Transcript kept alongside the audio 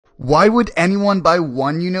Why would anyone buy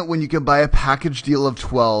one unit when you could buy a package deal of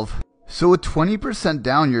 12? So with 20%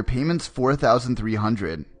 down, your payment's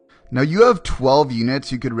 $4,300. Now you have 12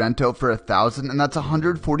 units you could rent out for $1,000, and that's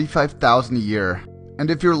 $145,000 a year.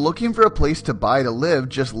 And if you're looking for a place to buy to live,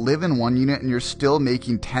 just live in one unit and you're still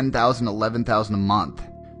making $10,000, $11,000 a month.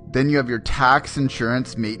 Then you have your tax,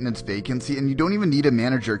 insurance, maintenance, vacancy, and you don't even need a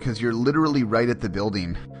manager because you're literally right at the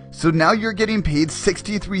building. So now you're getting paid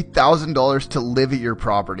 $63,000 to live at your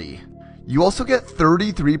property. You also get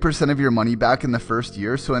 33% of your money back in the first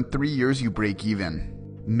year, so in 3 years you break even.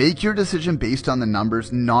 Make your decision based on the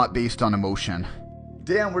numbers, not based on emotion.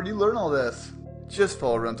 Dan, where'd you learn all this? Just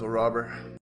follow Rental Robber.